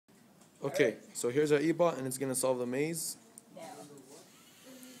Okay, so here's our Eebot, and it's gonna solve the maze,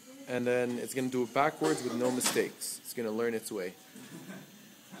 and then it's gonna do it backwards with no mistakes. It's gonna learn its way.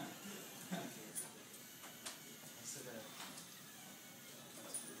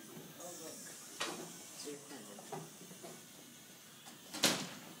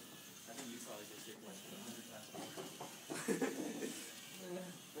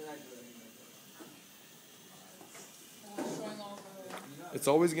 It's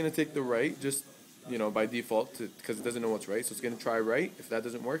always going to take the right, just, by default, because it doesn't know what's right. So it's going to try right. If that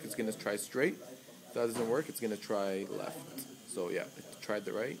doesn't work, it's going to try straight. If that doesn't work, it's going to try left. So yeah, it tried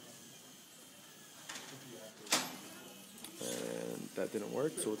the right. And that didn't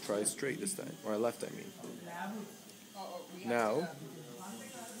work, so it tries straight this time. Or left, I mean. Now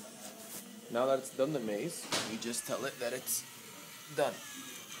that it's done the maze, we just tell it that it's done.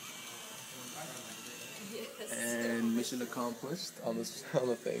 And mission accomplished on the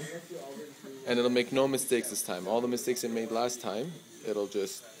thing. And it'll make no mistakes this time. All the mistakes it made last time, it'll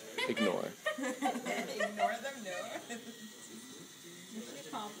just ignore. Ignore them? No. Mission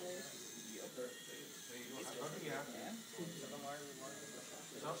accomplished.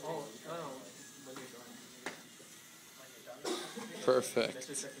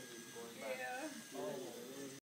 Perfect.